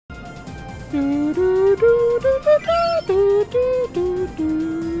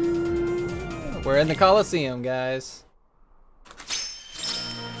We're in the Coliseum, guys.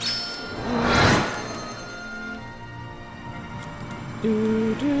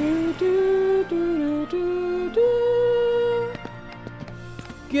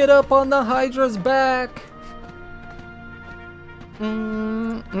 Get up on the Hydra's back.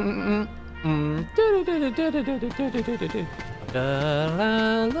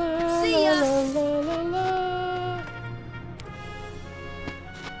 See ya.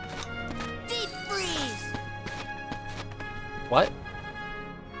 Deep freeze. What?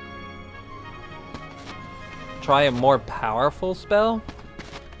 Try a more powerful spell?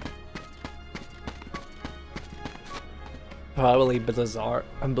 Probably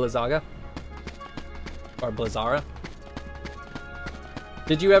Blizzaga? Or Blizzara?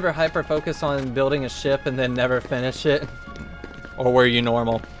 Did you ever hyper-focus on building a ship and then never finish it? Or were you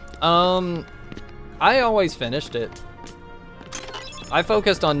normal? I always finished it. I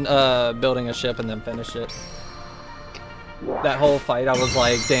focused on building a ship and then finished it. That whole fight, I was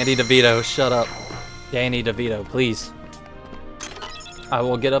like, Danny DeVito, shut up. Danny DeVito, please. I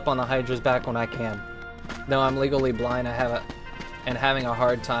will get up on the Hydra's back when I can. No, I'm legally blind. I have and having a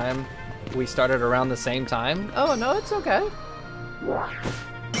hard time. We started around the same time. Oh no, it's okay.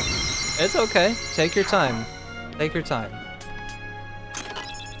 It's okay. Take your time. Take your time.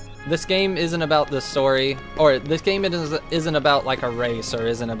 This game isn't about the story, or this game isn't about like a race, or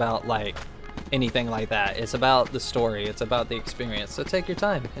isn't about like anything like that. It's about the story. It's about the experience. So take your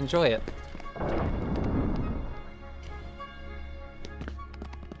time. Enjoy it.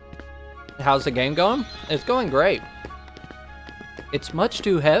 How's the game going? It's going great. It's much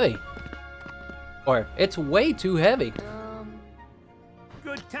too heavy. Or, it's way too heavy.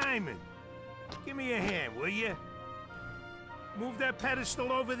 Good timing. Give me a hand, will you? Move that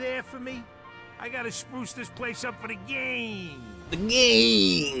pedestal over there for me. I gotta spruce this place up for the game. The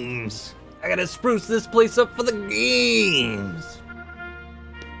games! I gotta spruce this place up for the games!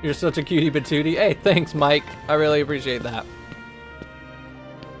 You're such a cutie patootie. Hey, thanks, Mike. I really appreciate that.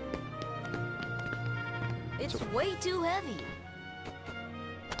 It's way too heavy.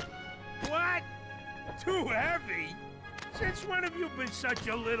 What? Too heavy? Since when have you been such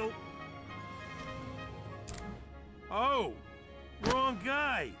a little... Oh, wrong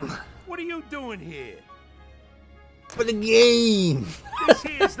guy. What are you doing here? For the game! This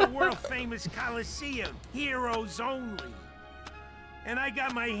here's the world-famous Coliseum, heroes only. And I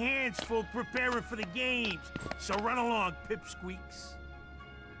got my hands full preparing for the games, so run along, pipsqueaks.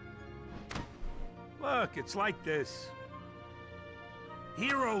 Look, it's like this.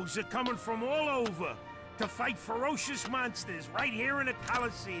 Heroes are coming from all over to fight ferocious monsters right here in the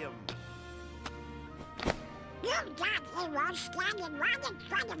Coliseum. You've got heroes standing right in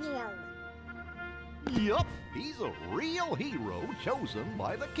front of you. Yup, he's a real hero chosen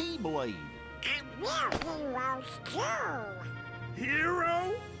by the Keyblade. And we're heroes too.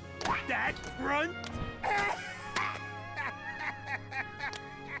 Hero? That grunt?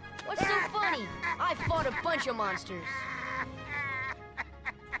 What's so funny? I fought a bunch of monsters.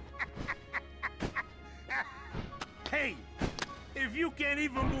 Hey, if you can't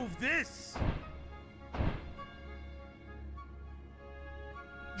even move this,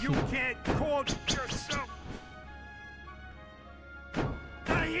 you can't call yourself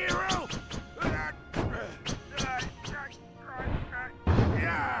a hero?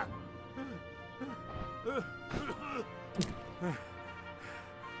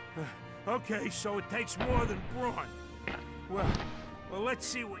 Okay, so it takes more than brawn. Well, let's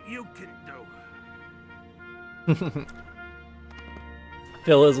see what you can do.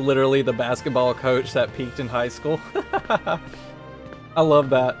 Phil is literally the basketball coach that peaked in high school. I love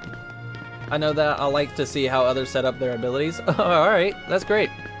that. I know that. I like to see how others set up their abilities. Alright, that's great.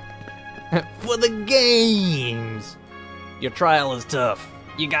 For the games! Your trial is tough.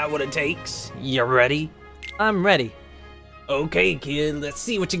 You got what it takes? You ready? I'm ready. Okay, kid, let's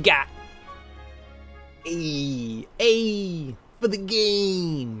see what you got. Hey, for the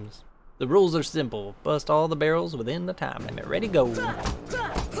games. The rules are simple. Bust all the barrels within the time limit. Ready, go. Come on!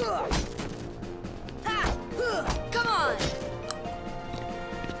 Come on!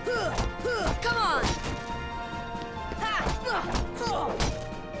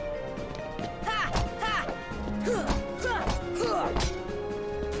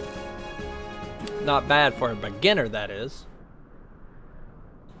 Not bad for a beginner, that is.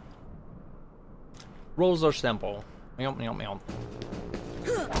 Rules are simple. Meow, meow, meow.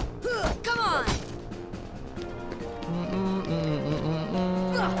 Come on!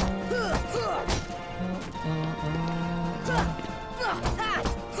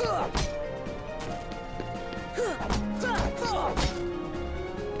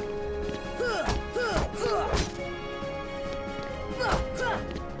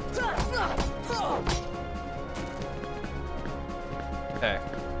 Okay.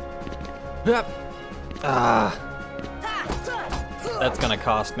 Yep. Ah. That's gonna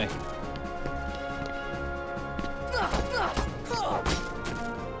cost me.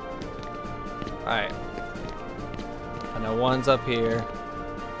 Alright. I know one's up here.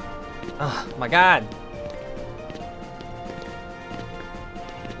 Oh my god.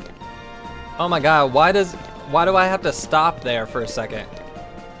 Oh my god, why do I have to stop there for a second?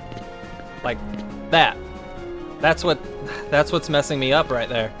 Like that. That's what's messing me up right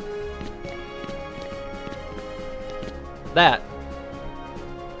there. That.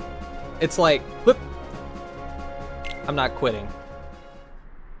 It's like, whoop. I'm not quitting.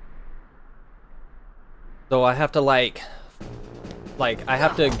 So I have to like I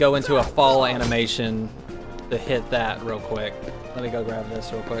have to go into a fall animation to hit that real quick. Let me go grab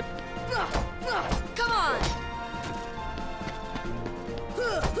this real quick. Come on.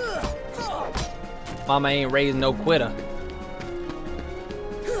 Mama ain't raised no quitter.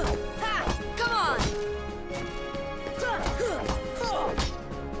 Come on.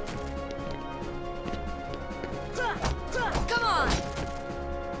 Come on.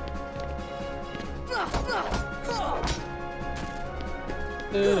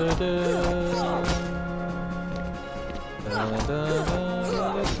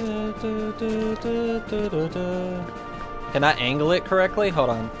 Can I angle it correctly? Hold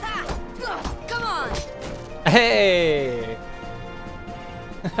on. Come on. Hey!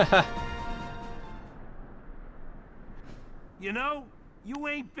 You know, you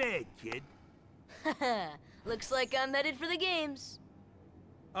ain't bad, kid. Looks like I'm headed for the games.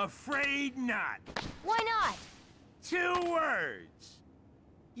 Afraid not. Why not? 2 words.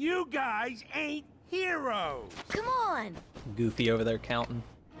 You guys ain't heroes. Come on. Goofy over there counting.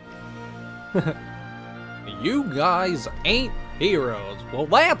 You guys ain't heroes. Well,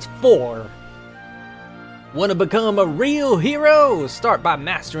 that's 4. Want to become a real hero? Start by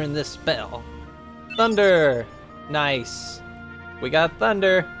mastering this spell. Thunder. Nice. We got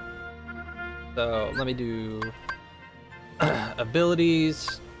thunder. So let me do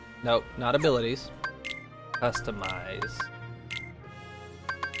abilities. Nope, not abilities. Customize.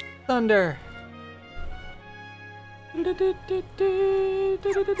 Thunder.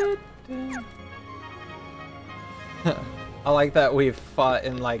 I like that we've fought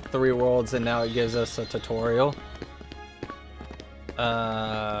in like 3 worlds and now it gives us a tutorial.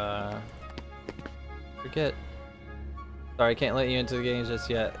 Forget. Sorry, I can't let you into the games just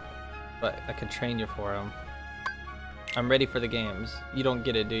yet, but I can train you for them. I'm ready for the games. You don't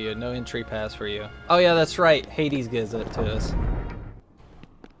get it, do you? No entry pass for you. Oh yeah, that's right. Hades gives it to us.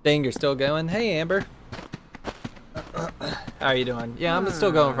 Dang, you're still going? Hey, Amber. How are you doing? Yeah, I'm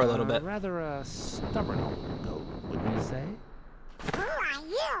still going for a little bit. Rather a stubborn old goat, wouldn't you say? Who are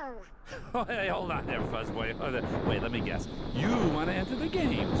you? Oh, hey, hold on there, Fuzzboy. Wait, let me guess. You want to enter the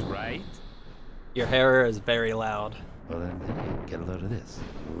games, right? Your hair is very loud. Well then, hey, get a load of this.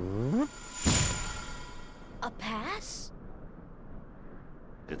 A pass?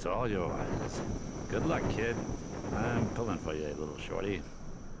 It's all yours. Good luck, kid. I'm pulling for you, little shorty.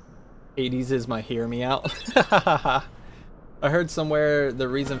 Hades is my hear me out. I heard somewhere the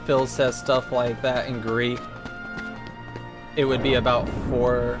reason Phil says stuff like that in Greek, it would be about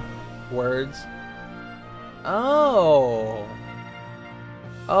 4 words. Oh.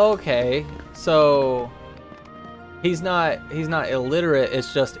 Okay. So he's not illiterate,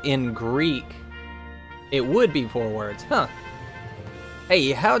 it's just in Greek. It would be 4 words, huh?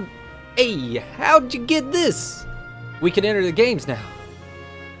 Hey, how'd you get this? We can enter the games now.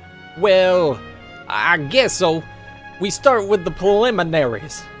 Well, I guess so. We start with the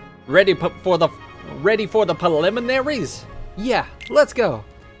preliminaries. Ready for the preliminaries? Yeah, let's go.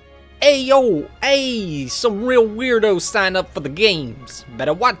 Ayo, hey, some real weirdos sign up for the games.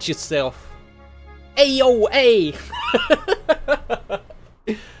 Better watch yourself. Ayo, hey.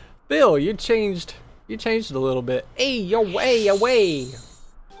 Bill, you changed a little bit. Ayo, hey, away.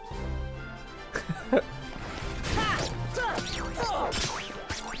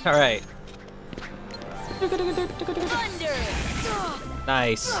 All right. Thunder.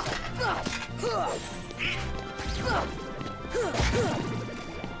 Nice.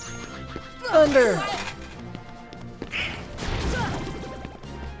 Thunder.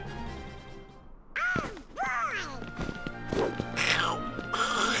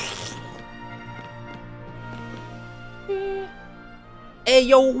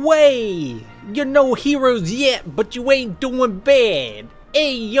 AYYY! You're no heroes yet, but you ain't doing bad.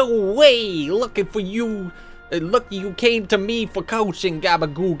 AYYY! Looking for you. Lucky you came to me for coaching,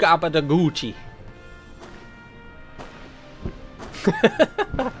 gabagoo gabba da Gucci.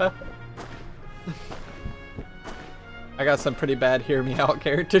 I got some pretty bad hear me out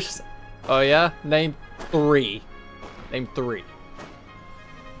characters. Oh yeah? Name 3. Name 3.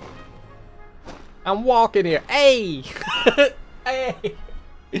 I'm walking here. Hey! Hey!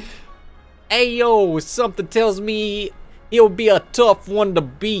 Hey yo, something tells me he'll be a tough one to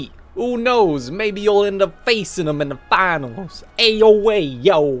beat. Who knows? Maybe you'll end up facing him in the finals.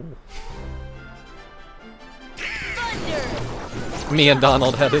 AYYY. Me and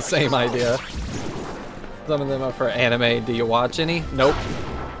Donald had the same idea. Some of them are for anime. Do you watch any? Nope.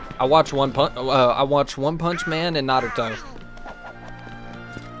 I watch One Punch Man and Naruto.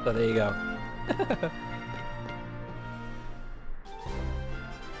 So there you go.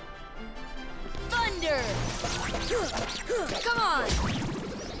 Thunder! Come on!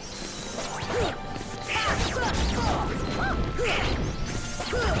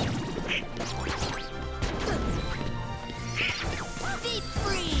 Deep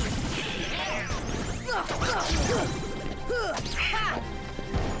freeze!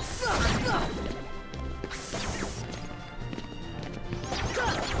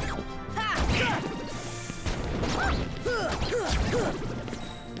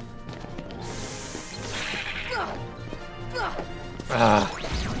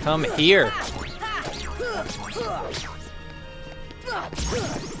 Come here.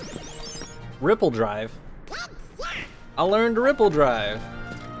 Ripple Drive. I learned Ripple Drive.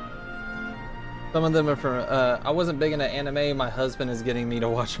 Some of them are from, I wasn't big into anime. My husband is getting me to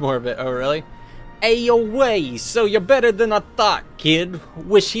watch more of it. Oh, really? AYYY, so you're better than I thought, kid.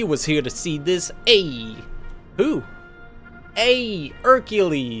 Wish he was here to see this. Ay. Who? Ay,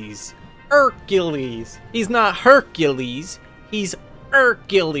 Hercules. Hercules. He's not Hercules. He's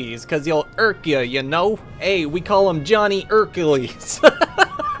Hercules, cause he'll irk ya, you know? Hey, we call him Johnny Hercules.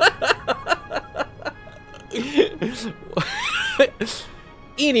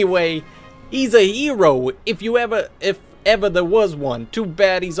 Anyway, he's a hero if ever there was one. Too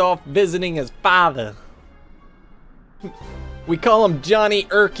bad he's off visiting his father. We call him Johnny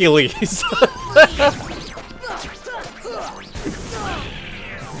Hercules.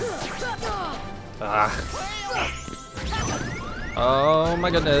 Oh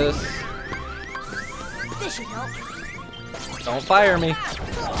my goodness. This should help. Don't fire me.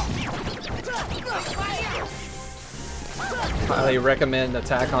 Highly recommend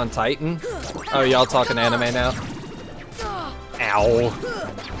Attack on Titan. Oh, y'all talking anime now? Ow.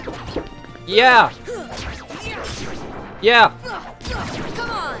 Yeah! Yeah!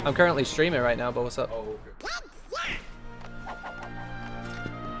 Come on. I'm currently streaming right now, but what's up?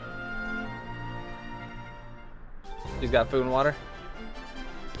 He's got food and water.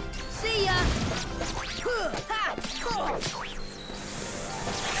 See ya.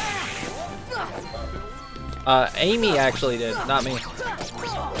 Amy actually did, not me.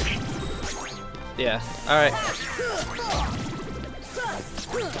 Yeah, alright.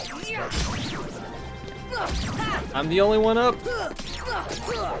 I'm the only one up.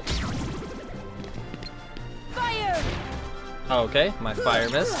 Fire. Okay, my fire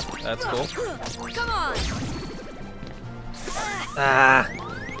missed. That's cool. Come on. Ah.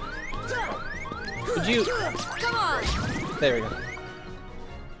 Would you? Come on. There we go.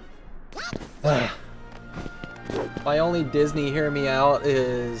 My only Disney hear me out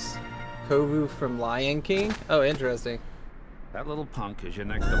is Kovu from Lion King. Oh, interesting. That little punk is your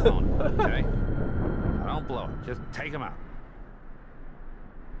next opponent, okay? Don't blow it. Just take him out.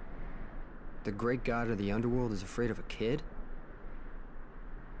 The great god of the underworld is afraid of a kid?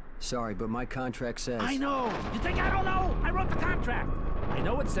 Sorry, but my contract says... I know! You think I don't know? I wrote the contract! I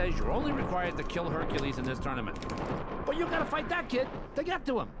know it says you're only required to kill Hercules in this tournament. But you gotta fight that kid to get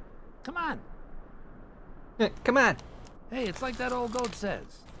to him. Come on. Come on. Hey, it's like that old goat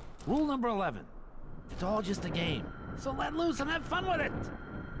says. Rule number 11. It's all just a game. So let loose and have fun with it.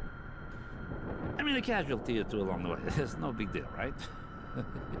 I mean, a casualty or two along the way. It's no big deal, right?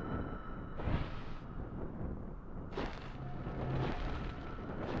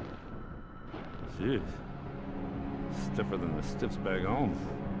 Jeez. Stiffer than the stiffs back home.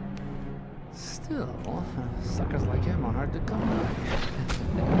 Still, suckers like him are hard to come by.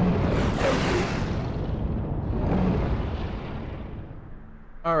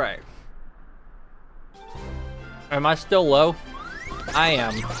 All right. Am I still low? I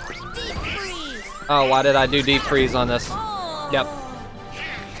am. Deep freeze. Oh, why did I do deep freeze on this? Oh. Yep.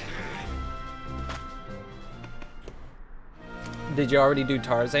 Did you already do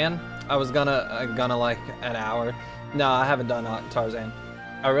Tarzan? I was gonna like an hour. No, I haven't done Tarzan.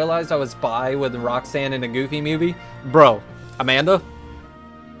 I realized I was bi with Roxanne in a Goofy movie. Bro, Amanda?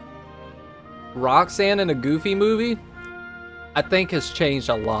 Roxanne in a Goofy movie, I think has changed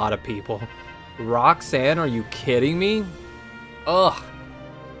a lot of people. Roxanne, are you kidding me? Ugh.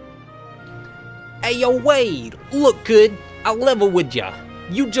 Hey, yo, Wade, look good. I'll level with ya.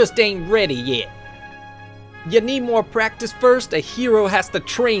 You just ain't ready yet. You need more practice first. A hero has to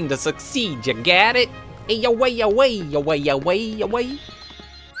train to succeed, you got it? Hey, yo, way, yo, way, yo, way, yo, way, yo, way.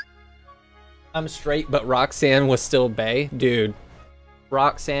 I'm straight, but Roxanne was still bae. Dude,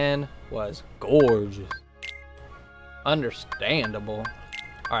 Roxanne was gorgeous. Understandable.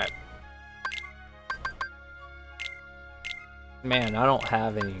 Alright. Man, I don't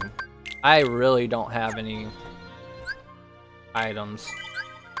have any. I really don't have any items.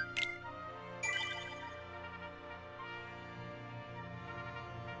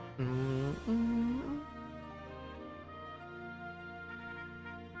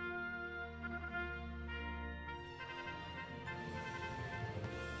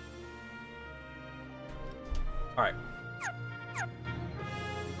 Alright.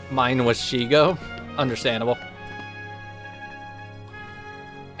 Mine was Shigo. Understandable.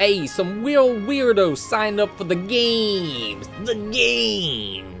 Hey, some real weirdos signed up for the games. The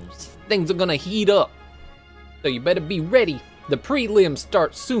games. Things are gonna heat up. So you better be ready. The prelims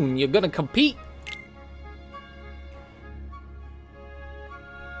start soon. You're gonna compete.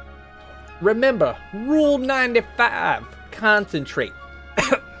 Remember, rule 95. Concentrate.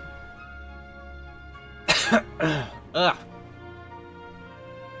 Ugh.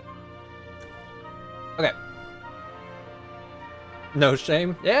 Okay. No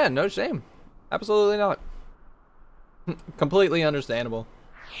shame? Yeah, no shame. Absolutely not. Completely understandable.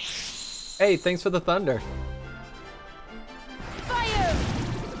 Hey, thanks for the thunder. Fire!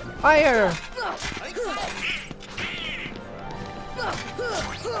 Fire!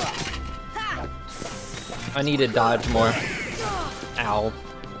 I need to dodge more. Ow.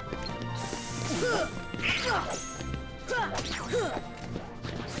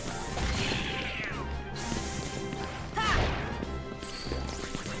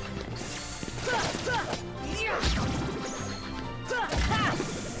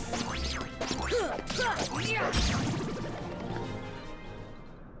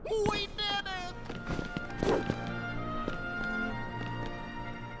 We did it!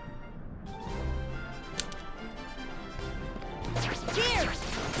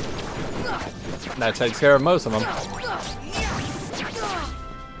 That takes care of most of them.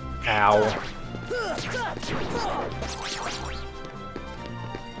 Ow.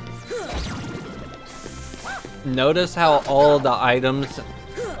 Notice how all the items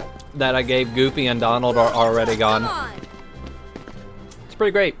that I gave Goofy and Donald are already gone. It's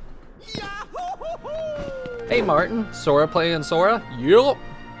pretty great. Hey Martin, Sora playing Sora? Yup.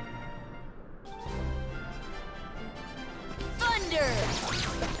 Thunder!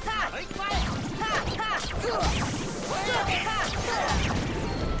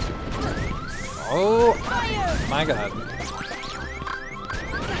 Oh my god.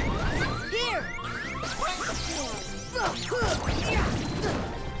 Here!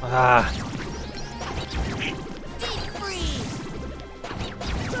 Ah. Deep freeze!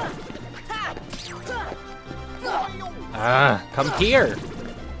 Ah, come here.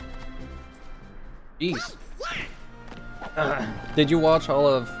 Jeez. Did you watch all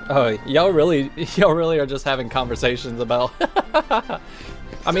of? Oh, y'all really are just having conversations about.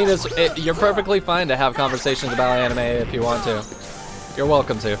 I mean, you're perfectly fine to have conversations about anime if you want to. You're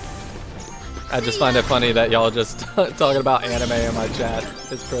welcome to. I just find it funny that y'all just talking about anime in my chat.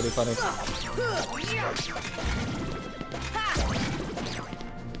 It's pretty funny.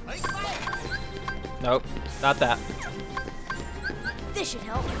 Nope, not that. This should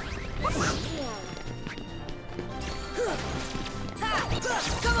help.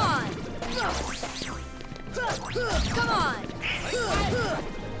 Come on! Come on!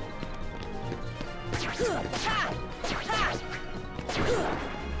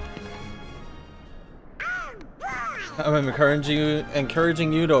 I'm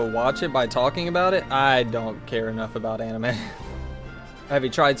encouraging you to watch it by talking about it. I don't care enough about anime. Have you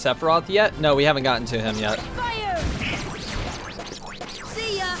tried Sephiroth yet? No, we haven't gotten to him yet. Fire!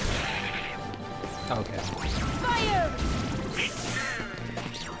 See ya! Okay. Fire!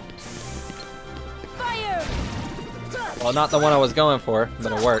 Fire! Well, not the one I was going for,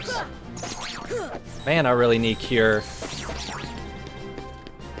 but it works. Man, I really need cure.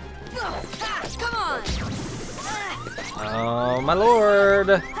 Come on! Oh my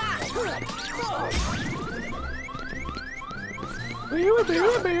lord!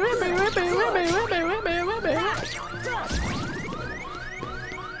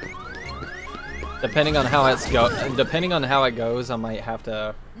 Depending on how it goes, I might have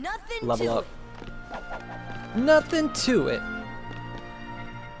to Nothing level to up. Nothing to it.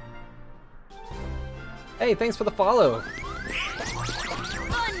 Hey, thanks for the follow.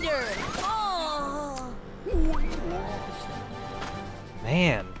 Thunder! Oh!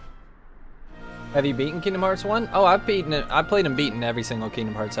 Man. Have you beaten Kingdom Hearts 1? Oh, I've beaten it. I've played and beaten every single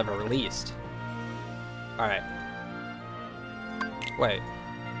Kingdom Hearts ever released. Alright. Wait.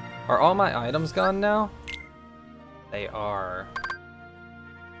 Are all my items gone now? They are.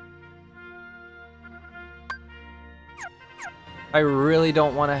 I really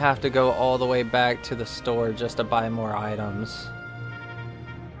don't want to have to go all the way back to the store just to buy more items.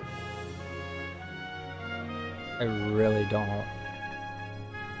 I really don't.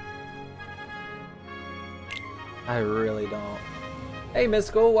 I really don't. Hey,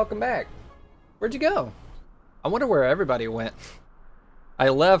 Mystical, welcome back. Where'd you go? I wonder where everybody went. I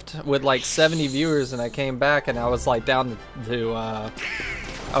left with like 70 viewers and I came back and I was like down to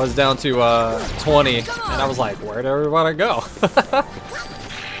 20 and I was like, where'd everybody go?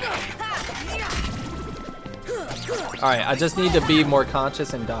 Alright, I just need to be more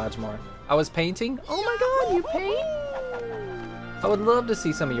conscious and dodge more. I was painting? Oh my god, you paint? I would love to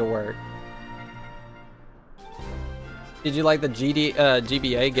see some of your work. Did you like the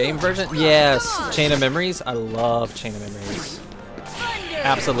GBA game version? Yes, Chain of Memories. I love Chain of Memories.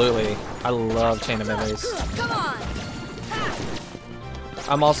 Absolutely, I love Chain of Memories.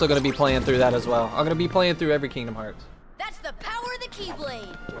 I'm also going to be playing through that as well. I'm going to be playing through every Kingdom Hearts. That's the power of the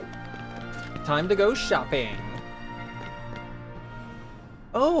Keyblade. Time to go shopping.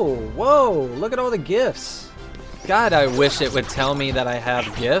 Oh, whoa, look at all the gifts. God, I wish it would tell me that I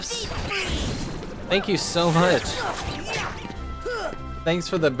have gifts. Thank you so much. Thanks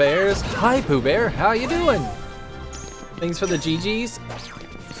for the bears. Hi, Pooh Bear. How you doing? Thanks for the GGs.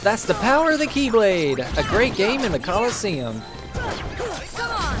 That's the power of the Keyblade. A great game in the Coliseum.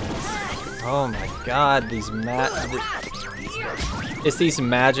 Oh my god, these it's these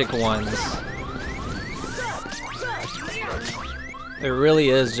magic ones. It really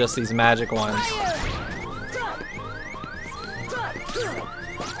is just these magic ones.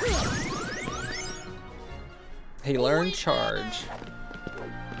 Hey, learn charge.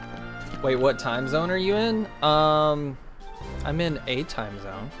 Wait, what time zone are you in? I'm in a time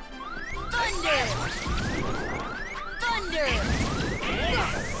zone. Thunder! Thunder!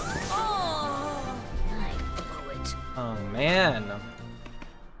 Oh, I blew it. Oh man,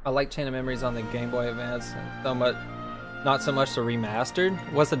 I like Chain of Memories on the Game Boy Advance so much. Not so much the remastered.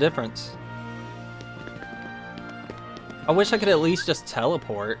 What's the difference? I wish I could at least just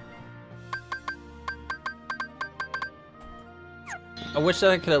teleport. I wish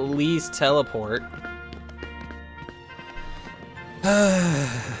I could at least teleport.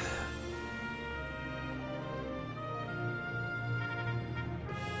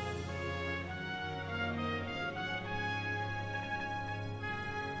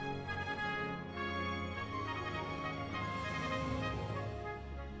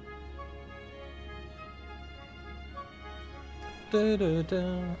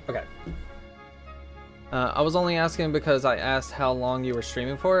 Okay. I was only asking because I asked how long you were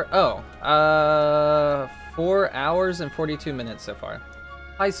streaming for. Oh, 4 hours and 42 minutes so far.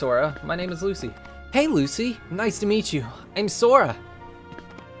 Hi, Sora. My name is Lucy. Hey, Lucy. Nice to meet you. I'm Sora.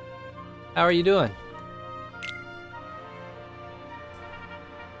 How are you doing?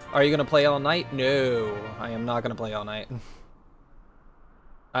 Are you gonna play all night? No, I am not gonna play all night.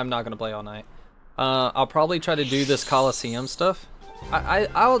 I'm not gonna play all night. I'll probably try to do this Coliseum stuff.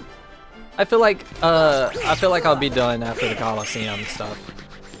 I feel like I'll be done after the Coliseum stuff.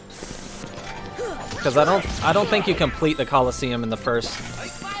 Because I don't think you complete the Coliseum in the first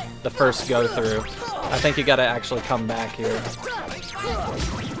go through. I think you gotta actually come back here.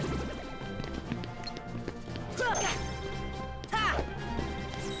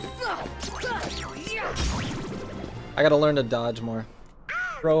 I gotta learn to dodge more.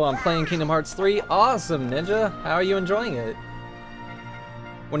 Bro, I'm playing Kingdom Hearts 3. Awesome, Ninja. How are you enjoying it?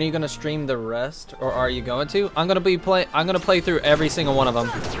 When are you gonna stream the rest, or are you going to? I'm gonna play through every single one of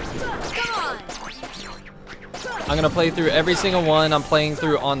them. I'm gonna play through every single one. I'm playing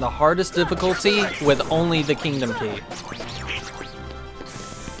through on the hardest difficulty with only the Kingdom Key.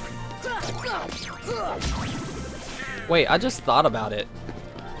 Wait, I just thought about it.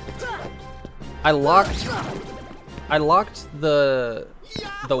 I locked the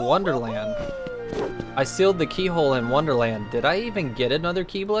Wonderland. I sealed the keyhole in Wonderland. Did I even get another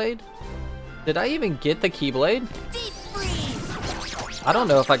Keyblade? Did I even get the Keyblade? I don't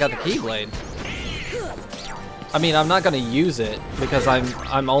know if I got the Keyblade. I mean, I'm not gonna use it because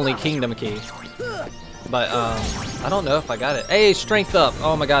I'm only Kingdom Key. But I don't know if I got it. Hey, strength up!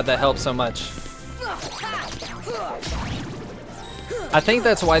 Oh my god, that helps so much. I think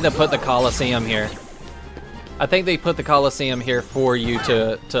that's why they put the Coliseum here. I think they put the Coliseum here for you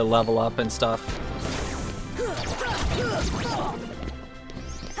to level up and stuff.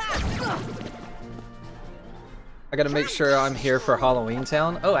 I gotta make sure I'm here for Halloween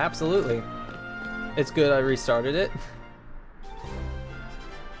Town. Oh, absolutely. It's good I restarted it.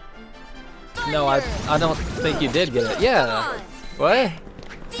 No, I don't think you did get it. Yeah. What?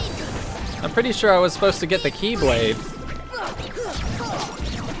 I'm pretty sure I was supposed to get the Keyblade.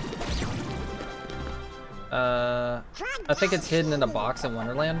 I think it's hidden in a box in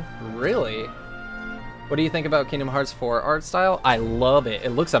Wonderland. Really? What do you think about Kingdom Hearts 4 art style? I love it. It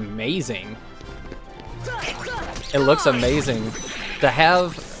looks amazing. It looks amazing. To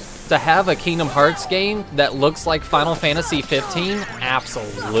have a Kingdom Hearts game that looks like Final Fantasy 15,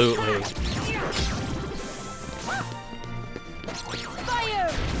 absolutely. Fire!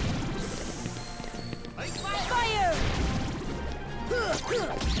 Fire!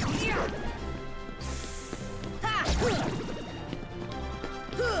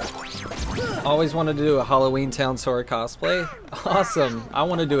 Always wanted to do a Halloween Town Sora cosplay. Awesome. I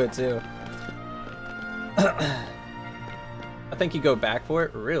want to do it too. I think you go back for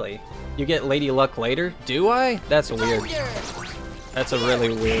it. Really? You get Lady Luck later? Do I? That's weird. That's a really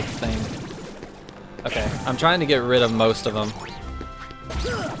weird thing. Okay, I'm trying to get rid of most of them.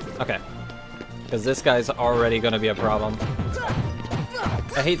 Okay. Because this guy's already going to be a problem.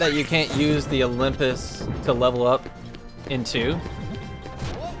 I hate that you can't use the Olympus to level up in 2.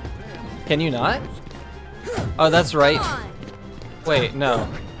 Can you not? Oh, that's right. Wait, no.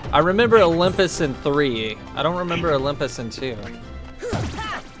 I remember Olympus in 3. I don't remember Olympus in 2.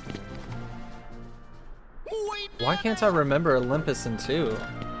 Why can't I remember Olympus in 2?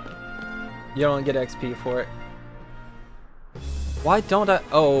 You don't get XP for it. Why don't I?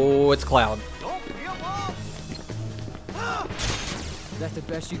 Oh, it's Cloud. Is that the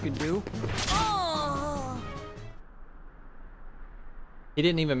best you can do? He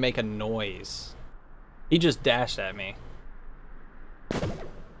didn't even make a noise. He just dashed at me.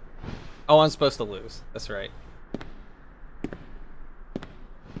 Oh, I'm supposed to lose. That's right.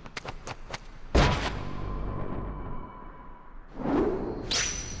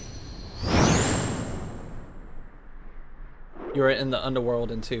 You were in the underworld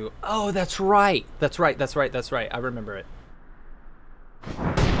in 2. Oh, that's right. That's right. I remember it.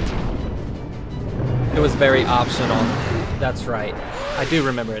 It was very optional. That's right. I do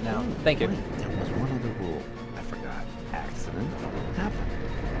remember it now. Thank you. There was one other rule. I forgot. Accident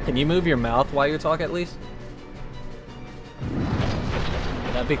happened. Can you move your mouth while you talk at least?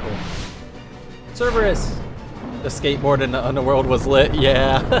 That'd be cool. Cerberus! The skateboard in the underworld was lit,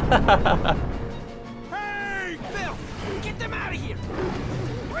 yeah. Hey, Phil! Get them out of here!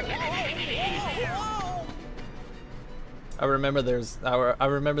 I remember there's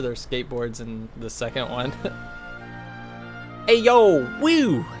skateboards in the second one. Hey yo,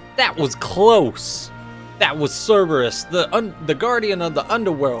 woo! That was close. That was Cerberus, the guardian of the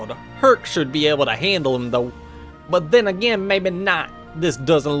underworld. Herc should be able to handle him though. But then again, maybe not. This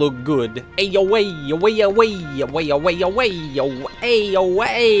doesn't look good. AYYY.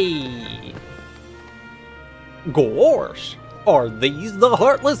 Gosh, are these the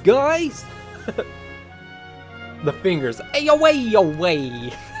Heartless guys? The fingers.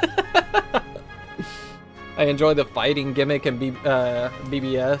 AYYY. I enjoy the fighting gimmick in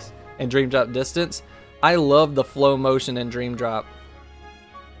BBS and Dream Drop Distance. I love the flow motion in Dream Drop.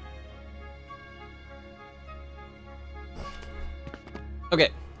 Okay.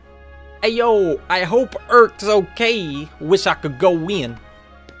 Hey yo, I hope Erk's okay. Wish I could go in.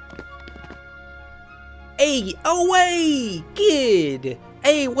 Hey, away, kid.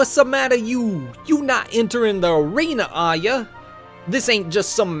 Hey, what's the matter you? You not entering the arena, are ya? This ain't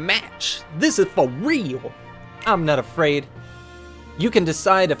just some match. This is for real. I'm not afraid. You can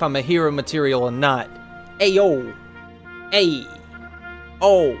decide if I'm a hero material or not. Ayo. Ay.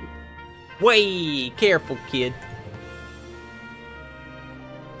 Oh. Way. Careful, kid.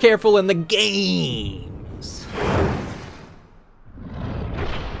 Careful in the games.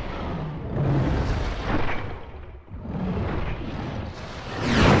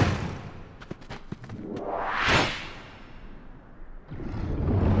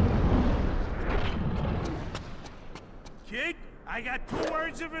 Kid, I got 2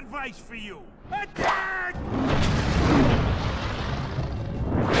 words of advice for you. Attack!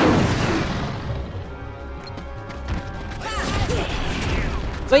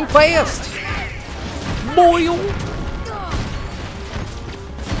 Think fast! Boyle!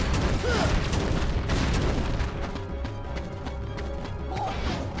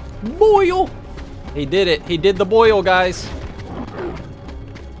 Boyle! He did it. He did the boil, guys.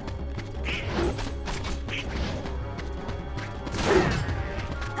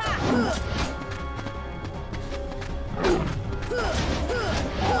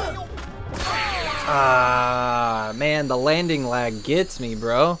 Ah, man, the landing lag gets me,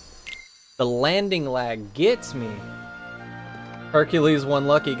 bro. The landing lag gets me. Hercules, one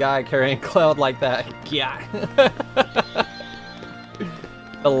lucky guy carrying Cloud like that. Yeah.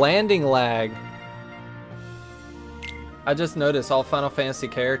 The landing lag. I just noticed all Final Fantasy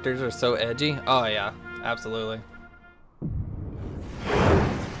characters are so edgy. Oh yeah, absolutely.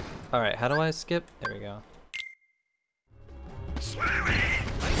 Alright, how do I skip? There we go.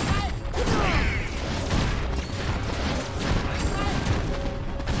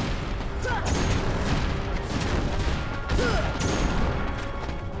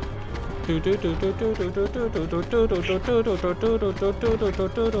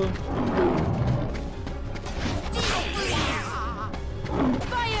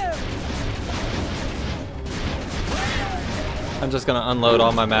 I'm just gonna unload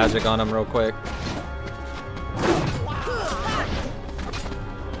all my magic on him real quick.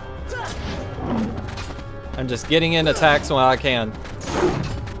 I'm just getting in attacks while I can.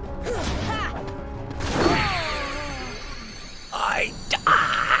 I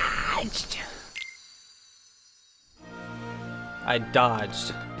dodged. I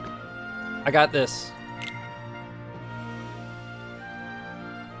dodged. I got this.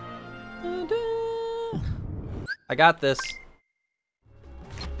 I got this.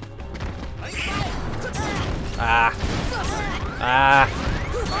 Ah. Ah.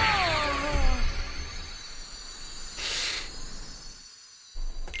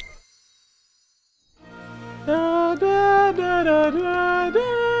 Da, da, da, da, da,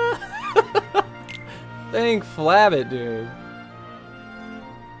 da. Dang, Flabbit, dude.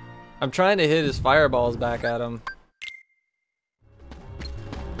 I'm trying to hit his fireballs back at him.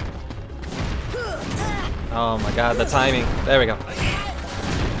 Oh my god, the timing. There we go.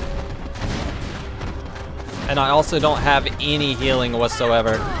 And I also don't have any healing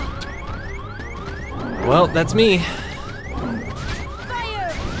whatsoever. Well, that's me.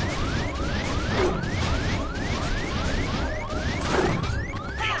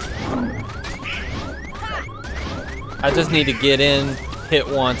 I just need to get in, hit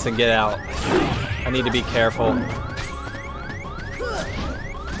once, and get out. I need to be careful.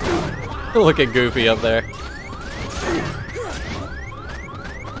 Look at Goofy up there.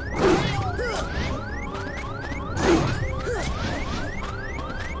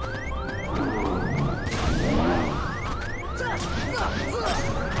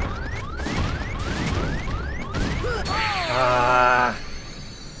 Ah.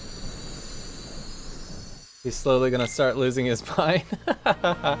 He's slowly gonna start losing his mind.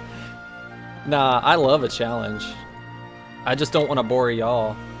 Nah, I love a challenge. I just don't want to bore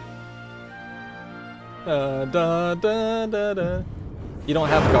y'all. Da, da, da, da. You don't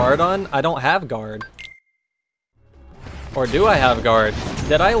have guard on? I don't have guard. Or do I have guard?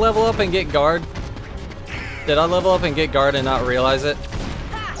 Did I level up and get guard? Did I level up and get guard and not realize it?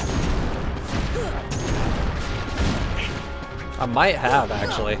 I might have,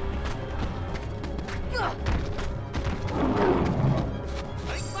 actually.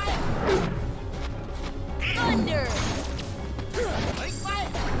 Thunder.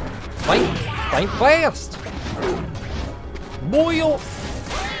 Fight fast! Boil!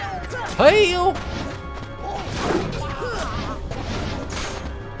 Hail!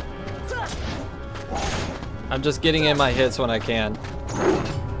 I'm just getting in my hits when I can.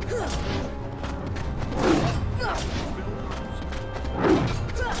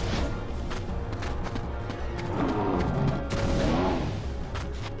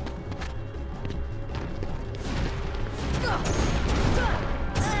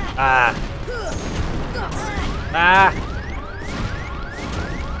 Ah! Ah!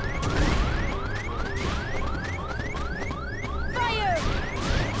 Fire.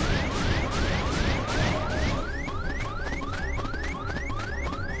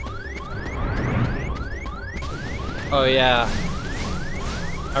 Oh yeah.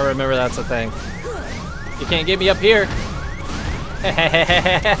 I remember that's a thing. You can't get me up here.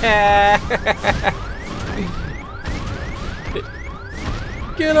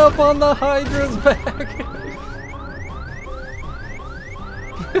 Get up on the Hydra's back.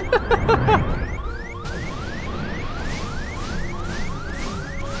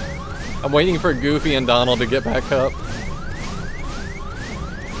 I'm waiting for Goofy and Donald to get back up.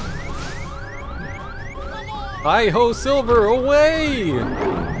 Hi-ho, Silver, away!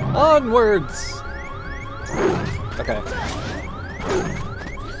 Onwards! Okay.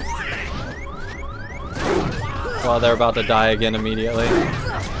 Well, they're about to die again immediately.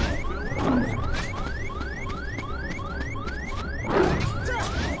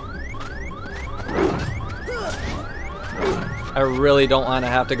 I really don't want to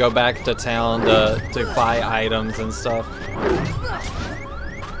have to go back to town to buy items and stuff.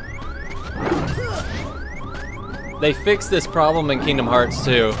 They fixed this problem in Kingdom Hearts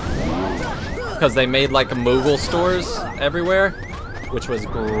 2 because they made like Moogle stores everywhere, which was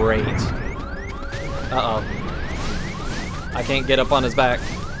great. Uh-oh. I can't get up on his back.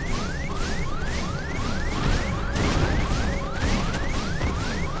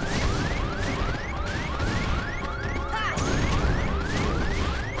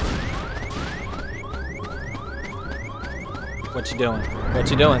 What you doing? What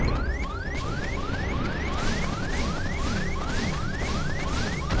you doing?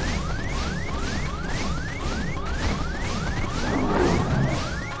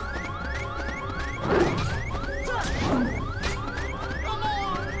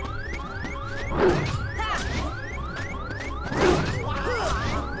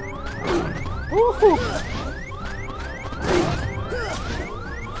 Woohoo!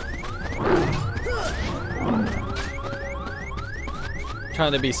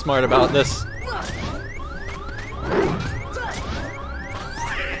 Trying to be smart about this.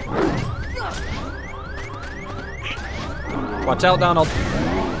 Watch out, Donald.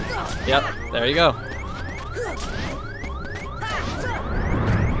 Yep, there you go.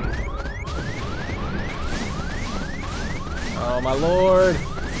 Oh my lord.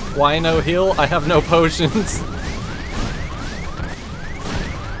 Why no heal? I have no potions.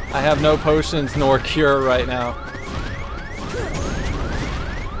 I have no potions nor cure right now.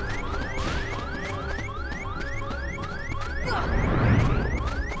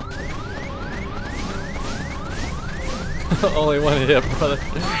 Only one hit, brother.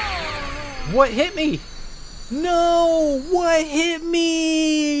 What hit me? No! What hit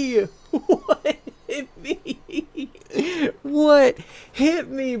me? What hit me? What hit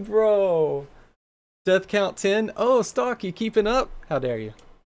me, bro? Death count 10? Oh, Stock, you keeping up? How dare you?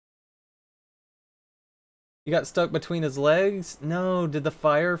 You got stuck between his legs? No, did the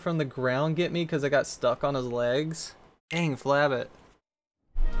fire from the ground get me because I got stuck on his legs? Dang, Flabbit.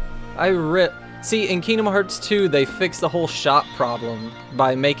 I rip. See, in Kingdom Hearts 2, they fixed the whole shop problem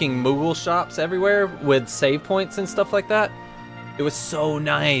by making Moogle shops everywhere with save points and stuff like that. It was so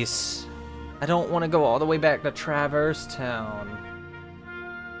nice. I don't want to go all the way back to Traverse Town.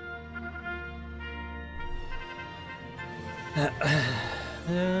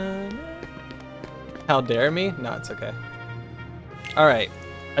 How dare me? No, it's okay. Alright,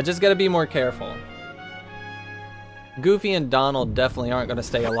 I just gotta be more careful. Goofy and Donald definitely aren't gonna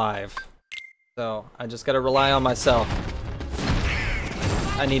stay alive. So, I just gotta rely on myself.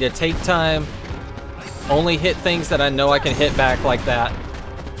 I need to take time, only hit things that I know I can hit back like that.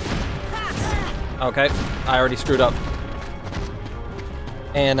 Okay, I already screwed up.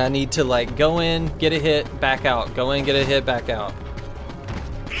 And I need to like go in, get a hit, back out. Go in, get a hit, back out.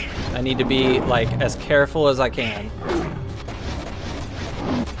 I need to be like as careful as I can.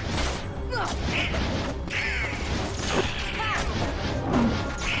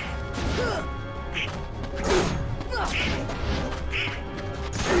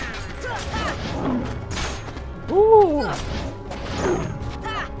 Ooh.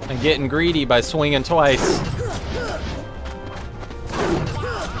 I'm getting greedy by swinging twice.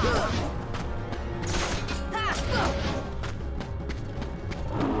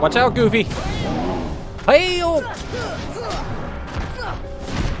 Watch out, Goofy. Hey-o!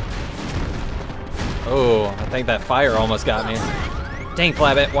 Oh, I think that fire almost got me. Dang,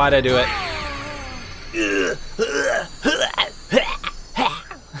 Flabbit, why'd I do it?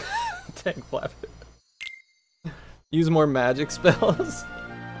 Dang, Flabbit. Use more magic spells.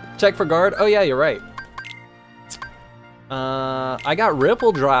 Check for guard. Oh yeah, you're right. I got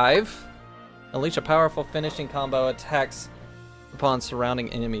Ripple Drive. Unleash a powerful finishing combo. Attacks upon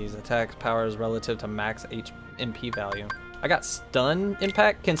surrounding enemies. Attacks power is relative to max MP value. I got Stun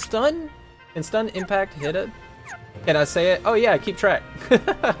Impact. Can Stun Impact hit it? Can I say it? Oh yeah, keep track.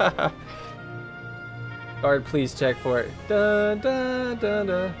 Guard, please check for it. Dun, dun, dun,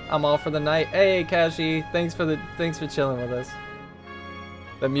 dun. I'm all for the night. Hey, Kashi, thanks for chilling with us.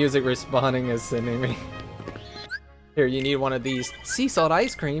 The music responding is sending me. Here, you need one of these. Sea salt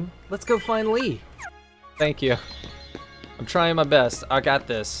ice cream. Let's go find Lee. Thank you. I'm trying my best. I got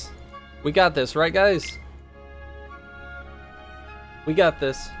this. We got this, right, guys? We got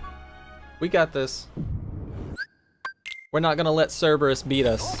this. We got this. We're not gonna let Cerberus beat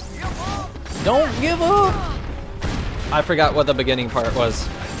us. Don't give up! I forgot what the beginning part was.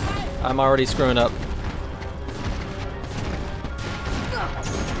 I'm already screwing up.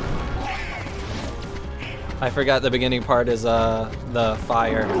 I forgot the beginning part is the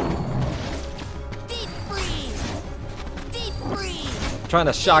fire. Deep freeze! Deep trying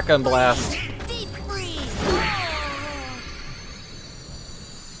to shotgun blast. Deep freeze.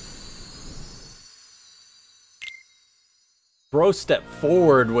 Bro stepped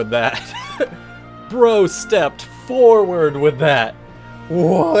forward with that. Bro stepped forward with that.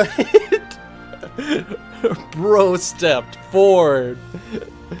 What? Bro stepped forward.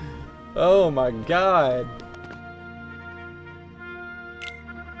 Oh my god.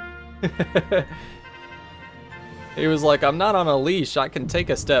 He was like, I'm not on a leash, I can take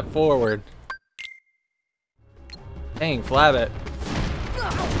a step forward. Dang, Flabbit.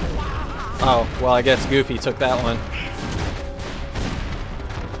 Oh, well I guess Goofy took that one.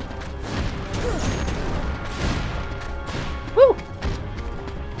 Woo!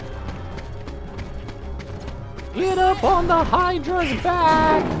 Get up on the Hydra's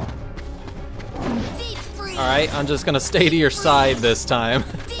back! Deep freeze. Alright, I'm just gonna stay to your side this time.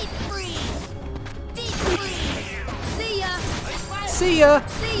 Deep freeze. Deep freeze. See ya.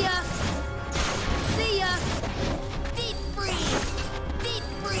 See ya! See ya. See ya. Deep freeze. Deep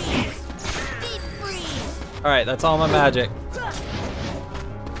freeze. Deep freeze. Alright, that's all my magic.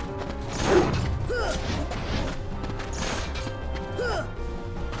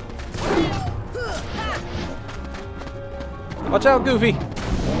 Watch out, Goofy!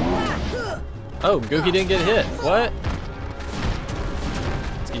 Oh, Goofy didn't get hit. What?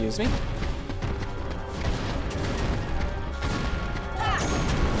 Excuse me?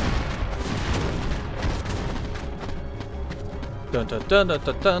 Dun dun dun dun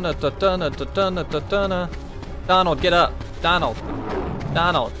dun dun dun dun dun dun dun dun. Donald, get up! Donald!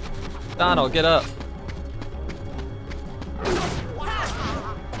 Donald! Donald, get up!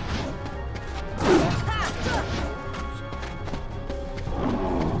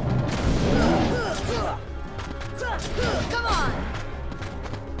 Come on.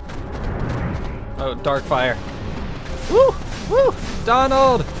 Oh, dark fire. Woo! Woo!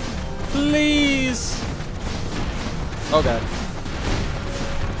 Donald! Please! Oh god.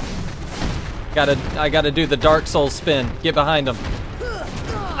 I gotta do the Dark Souls spin. Get behind him.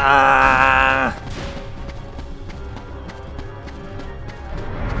 Ah!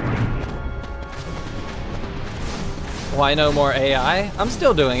 Why no more AI? I'm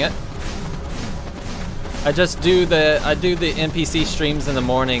still doing it. I just do the NPC streams in the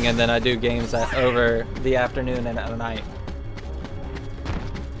morning, and then I do games over the afternoon and at night.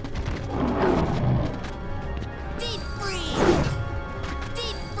 Deep freeze.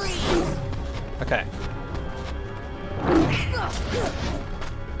 Deep freeze. Okay.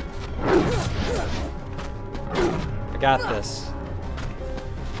 I got this.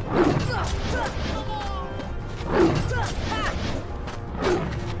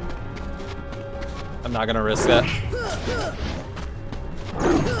 I'm not gonna risk that.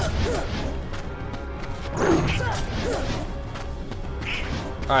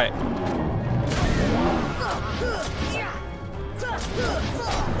 All right.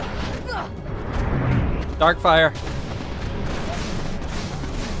 Dark fire.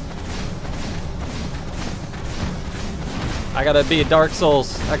 I gotta be Dark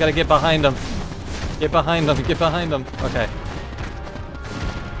Souls. I gotta get behind him. Get behind him. Get behind him. Okay.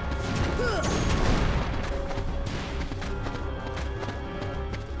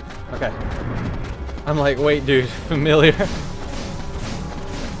 Okay. I'm like, wait, dude, familiar.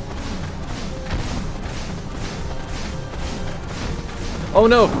 Oh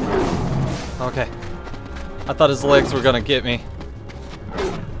no! Okay. I thought his legs were gonna get me.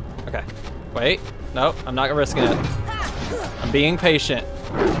 Okay. Wait. No, I'm not risking it. I'm being patient.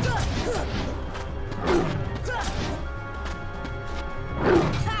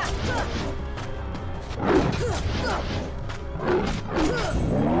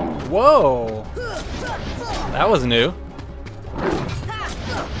 Whoa! That was new.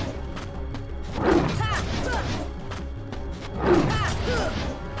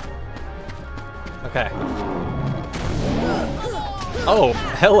 Okay. Oh,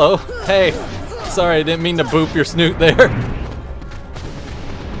 hello. Hey. Sorry, I didn't mean to boop your snoot there.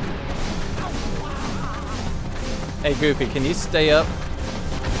 Hey, Goofy, can you stay up?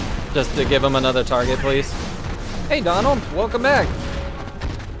 Just to give him another target, please. Hey, Donald. Welcome back.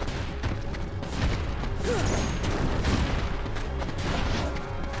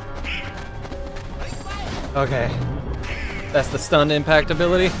 Okay. That's the stun impact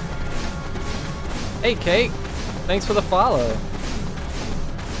ability. Hey, Kate. Thanks for the follow.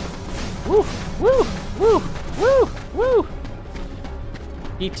 Woo! Woo! Woo! Woo! Woo!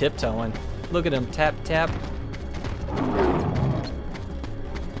 He tiptoeing. Look at him. Tap, tap.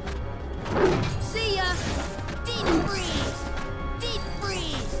 See ya. Deep freeze. Deep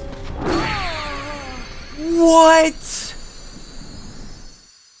freeze. Oh. What?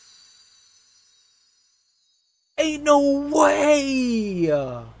 Ain't no way!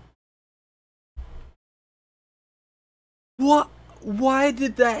 What? Why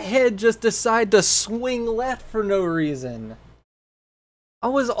did that head just decide to swing left for no reason? I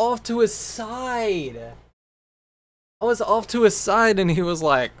was off to his side. I was off to his side and he was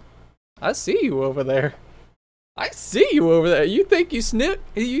like, I see you over there. I see you over there. You think you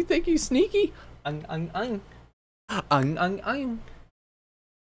You think you sneaky? Gang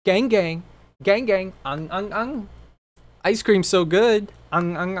gang. Gang gang. Ice cream's so good.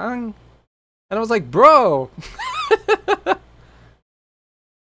 And I was like, bro.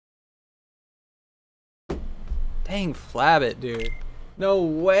 Dang flabbit, dude. No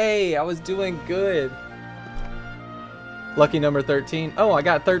way. I was doing good. Lucky number 13. Oh, I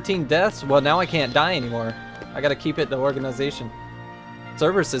got 13 deaths. Well, now I can't die anymore. I gotta keep it the organization.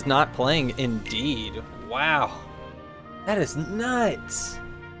 Cerberus is not playing indeed. Wow. That is nuts.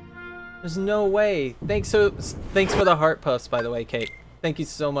 There's no way. Thanks for the heart puffs, by the way, Kate. Thank you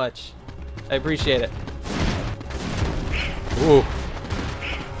so much. I appreciate it. Ooh.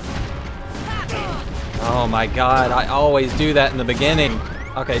 Oh my god, I always do that in the beginning.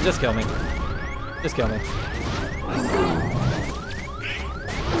 Okay, just kill me. Just kill me.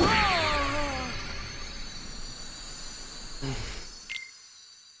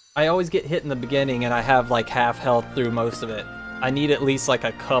 I always get hit in the beginning and I have like half health through most of it. I need at least like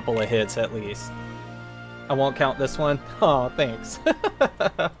a couple of hits at least. I won't count this one. Oh, thanks.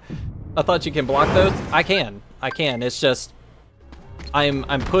 I thought you can block those. I can. It's just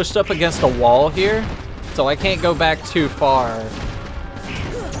I'm pushed up against a wall here, so I can't go back too far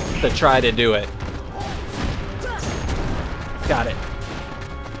to try to do it. Got it.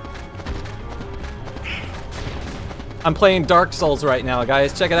 I'm playing Dark Souls right now,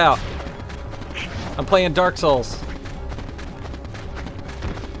 guys. Check it out. I'm playing Dark Souls.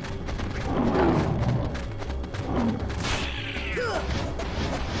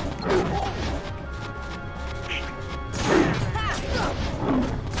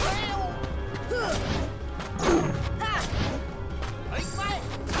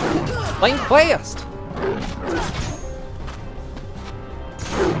 Playing fast.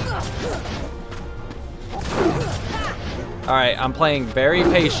 Alright, I'm playing very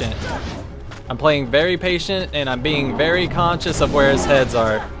patient. I'm playing very patient and I'm being very conscious of where his heads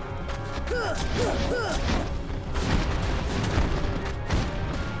are.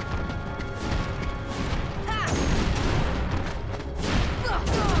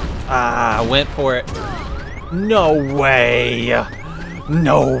 Ah, I went for it. No way.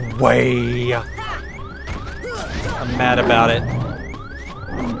 No way. I'm mad about it.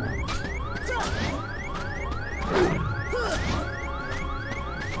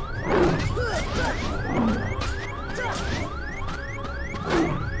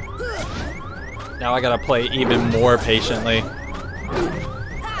 Now I gotta play even more patiently.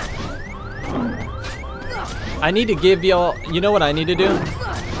 I need to give y'all, you know what I need to do?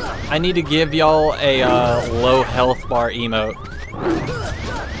 I need to give y'all a low health bar emote.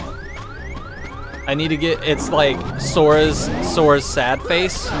 I need to get, it's like Sora's sad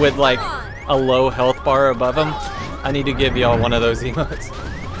face with like a low health bar above him. I need to give y'all one of those emotes.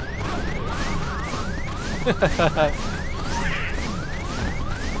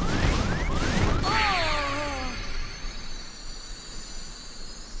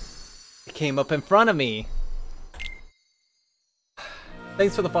 It came up in front of me.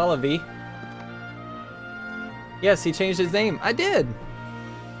 Thanks for the follow, V. Yes, he changed his name. I did.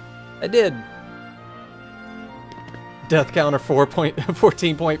 Death counter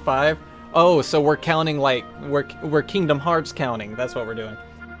 14.5. Oh, so we're counting like we're Kingdom Hearts counting. That's what we're doing.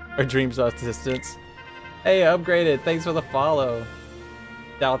 Our dreams lost distance. Hey, upgraded. Thanks for the follow.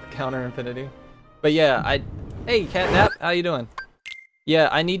 Down with the counter infinity. But yeah, hey Catnap, how you doing? Yeah,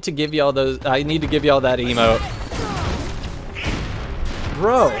 I need to give y'all those. I need to give y'all that emote.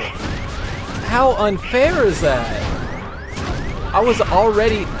 Bro, how unfair is that? I was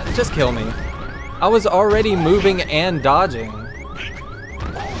already, just kill me. I was already moving and dodging.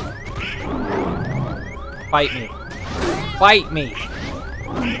 Fight me. Fight me.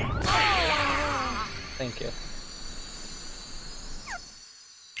 Thank you.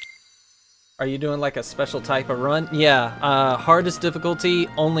 Are you doing like a special type of run? Yeah, hardest difficulty,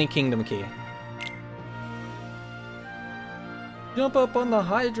 only Kingdom Key. Jump up on the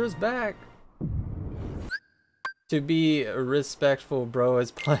Hydra's back. To be respectful, bro,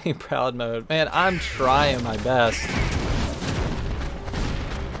 is playing proud mode. Man, I'm trying my best.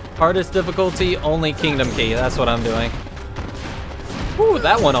 Hardest difficulty, only Kingdom Key. That's what I'm doing. Ooh,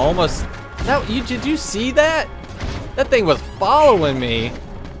 that one almost... Did you see that? That thing was following me.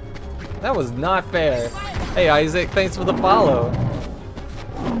 That was not fair. Hey Isaac, thanks for the follow.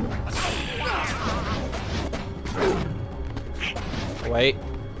 Wait.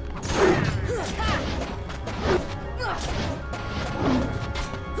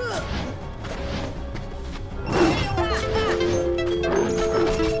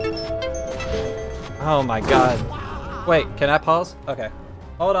 Oh my god. Wait, can I pause? Okay.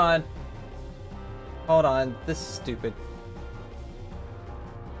 Hold on. Hold on. This is stupid.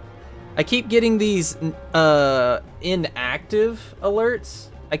 I keep getting these inactive alerts.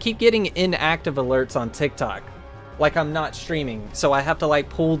 I keep getting inactive alerts on TikTok. Like I'm not streaming. So I have to like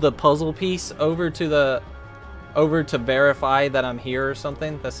pull the puzzle piece over to verify that I'm here or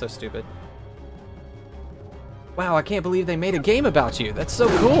something. That's so stupid. Wow, I can't believe they made a game about you. That's so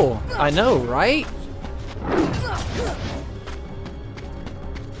cool. I know, right?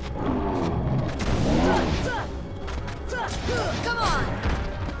 Come on!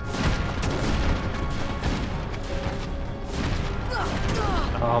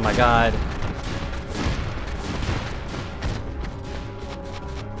 Oh my god.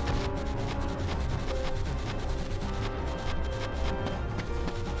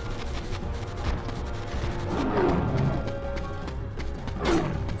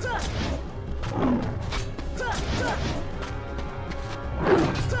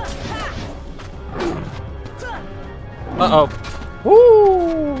 Uh-oh.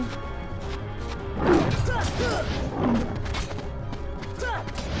 Woo!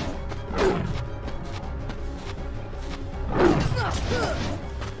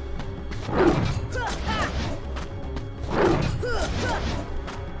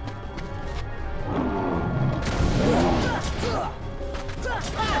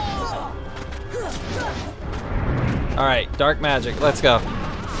 Alright, dark magic, let's go.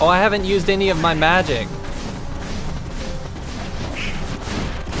 Oh, I haven't used any of my magic.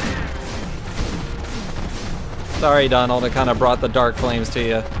 Sorry, Donald, I kind of brought the dark flames to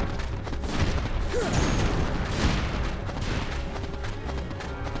you.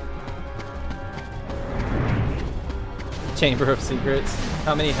 Chamber of Secrets.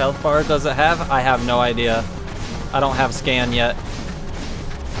 How many health bars does it have? I have no idea. I don't have scan yet.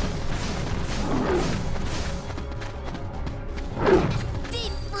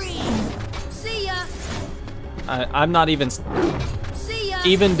 Deep freeze. See ya. I'm not even...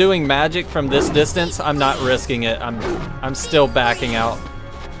 Even doing magic from this distance, I'm not risking it. I'm still backing out.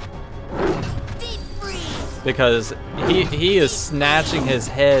 Because he is snatching his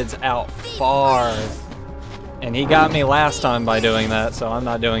heads out far. And he got me last time by doing that, so I'm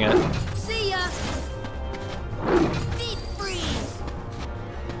not doing it. See ya. Deep freeze.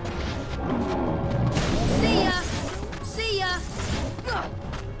 See ya. See ya.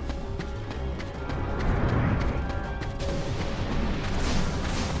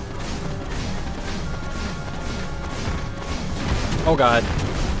 Oh god.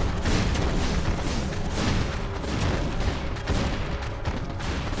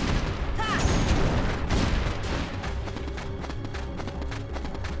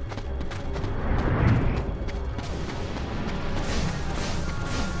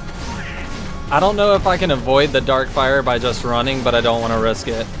 I don't know if I can avoid the dark fire by just running, but I don't want to risk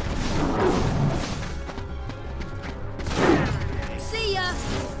it. See ya.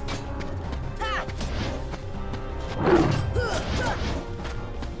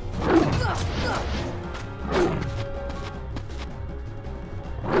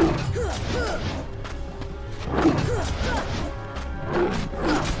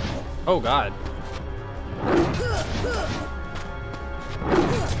 Oh god.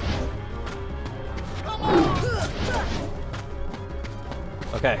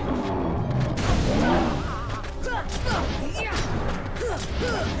 Okay.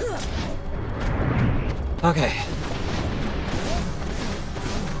 Okay.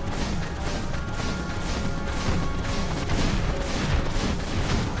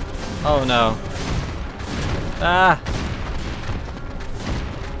 Oh no. Ah.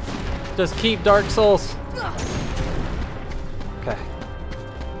 Just keep Dark Souls. Okay.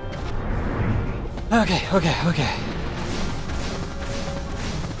 Okay.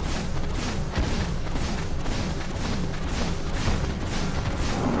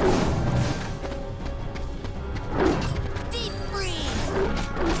 Deep freeze.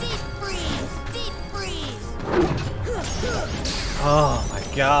 Deep freeze. Deep freeze. Oh my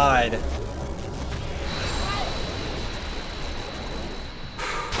god.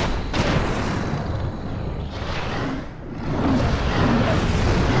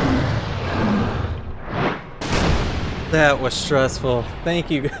 That was stressful.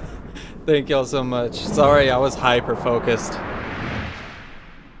 Thank you. Thank y'all so much. Sorry, I was hyper focused.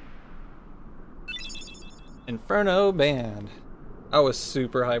 Inferno Band. I was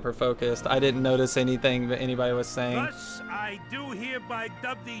super hyper focused. I didn't notice anything that anybody was saying. Thus, I do hereby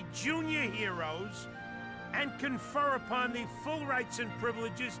dub the junior heroes and confer upon the full rights and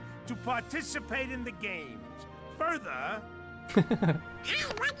privileges to participate in the games. Further, Hey,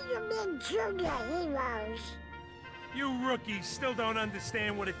 what do you mean, junior heroes? you rookies still don't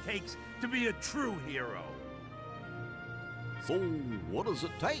understand what it takes to be a true hero. So, what does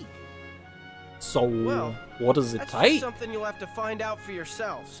it take? So, Well, what does it That's take? just something you'll have to find out for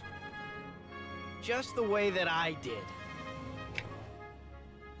yourselves. Just the way that I did.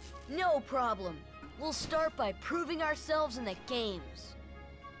 No problem. We'll start by proving ourselves in the games.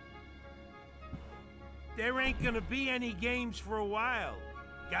 There ain't gonna be any games for a while.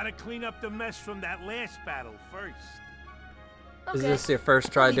 Gotta clean up the mess from that last battle first. Is Okay. this your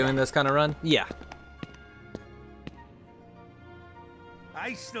first try I'll be doing back. this kind of run? Yeah.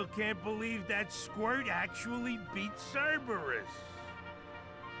 I still can't believe that Squirt actually beat Cerberus.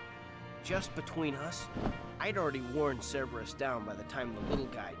 Just between us, I'd already worn Cerberus down by the time the little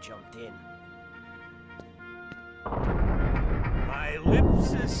guy jumped in. My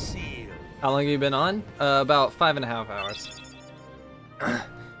lips are sealed. How long have you been on? About 5.5 hours.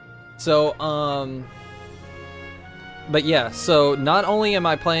 So, but yeah, so not only am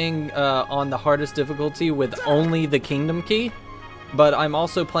I playing on the hardest difficulty with only the Kingdom Key, but I'm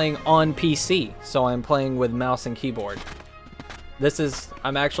also playing on PC, so I'm playing with mouse and keyboard.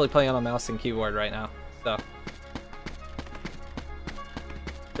 I'm actually playing on a mouse and keyboard right now, so.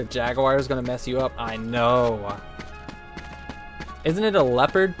 The Jaguar is gonna mess you up, I know. Isn't it a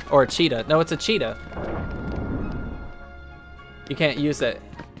leopard or a cheetah? No, it's a cheetah. You can't use that.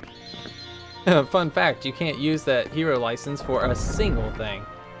 Fun fact, you can't use that hero license for a single thing.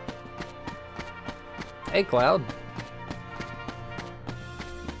 Hey, Cloud.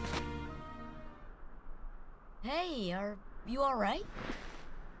 Hey, are you alright?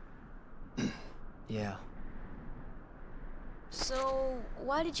 Yeah. So,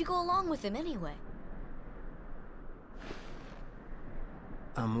 why did you go along with him anyway?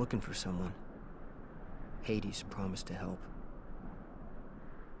 I'm looking for someone. Hades promised to help.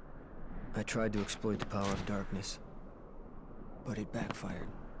 I tried to exploit the power of darkness, but it backfired.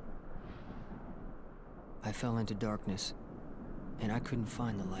 I fell into darkness, and I couldn't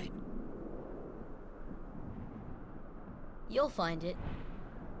find the light. You'll find it.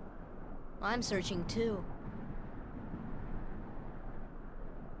 I'm searching too.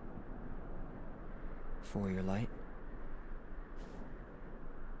 For your light?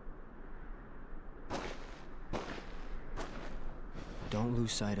 Don't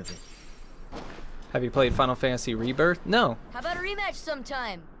lose sight of it. Have you played Final Fantasy Rebirth? No. How about a rematch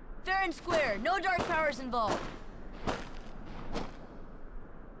sometime? Fair and square, no dark powers involved.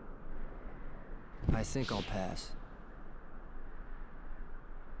 I think I'll pass.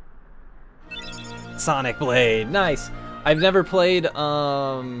 Sonic Blade, nice. I've never played,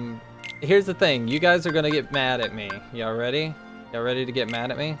 here's the thing, you guys are gonna get mad at me. Y'all ready? Y'all ready to get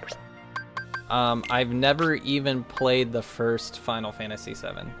mad at me? I've never even played the first Final Fantasy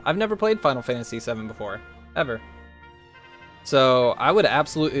VII. I've never played Final Fantasy VII before, ever. So I would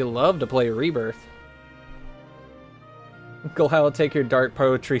absolutely love to play Rebirth. Glad take your dark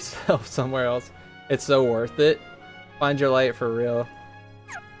poetry self somewhere else. It's so worth it. Find your light for real.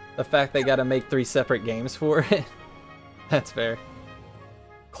 The fact they gotta make 3 separate games for it. That's fair.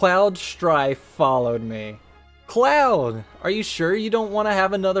 Cloud Strife followed me. Cloud! Are you sure you don't want to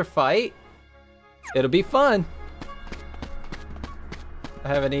have another fight? It'll be fun. I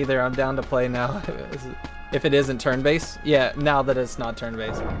haven't either. I'm down to play now. If it isn't turn-based. Yeah, now that it's not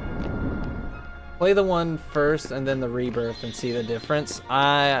turn-based. Play the one first and then the Rebirth and see the difference.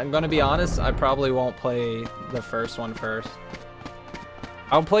 I'm gonna be honest, I probably won't play the first one first.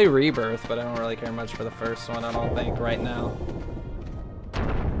 I'll play Rebirth, but I don't really care much for the first one, I don't think, right now.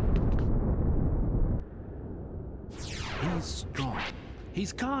 He's strong.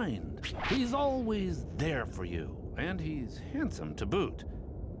 He's kind. He's always there for you. And he's handsome to boot.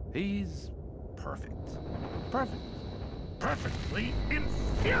 He's perfect. Perfect. Perfectly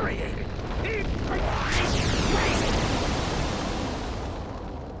infuriating. He drives me crazy.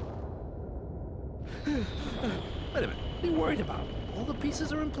 Wait a minute. What are you worried about? All the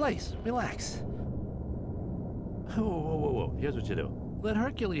pieces are in place. Relax. Whoa, whoa, whoa, whoa. Here's what you do. Let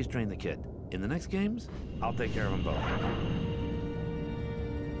Hercules train the kid. In the next games, I'll take care of them both.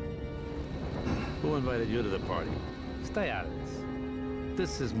 Who invited you to the party? Stay out of this.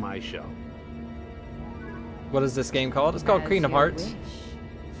 This is my show. What is this game called? It's called As Kingdom you Hearts. wish.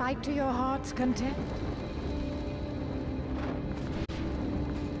 Fight to your heart's content.